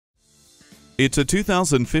It's a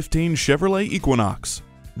 2015 Chevrolet Equinox.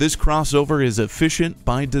 This crossover is efficient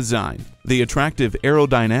by design. The attractive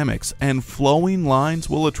aerodynamics and flowing lines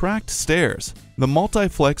will attract stares. The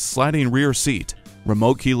multi-flex sliding rear seat,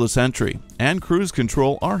 remote keyless entry, and cruise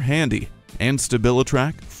control are handy. And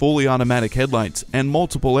StabiliTrak, fully automatic headlights, and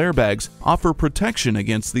multiple airbags offer protection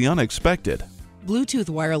against the unexpected. Bluetooth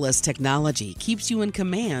wireless technology keeps you in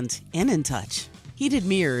command and in touch. Heated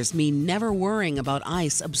mirrors mean never worrying about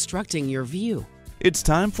ice obstructing your view. It's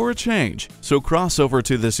time for a change, so cross over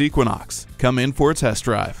to this Equinox. Come in for a test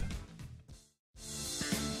drive.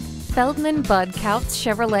 Feldman Budd Kouts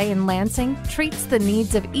Chevrolet in Lansing treats the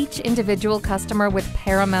needs of each individual customer with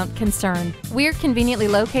paramount concern. We're conveniently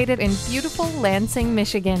located in beautiful Lansing,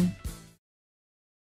 Michigan.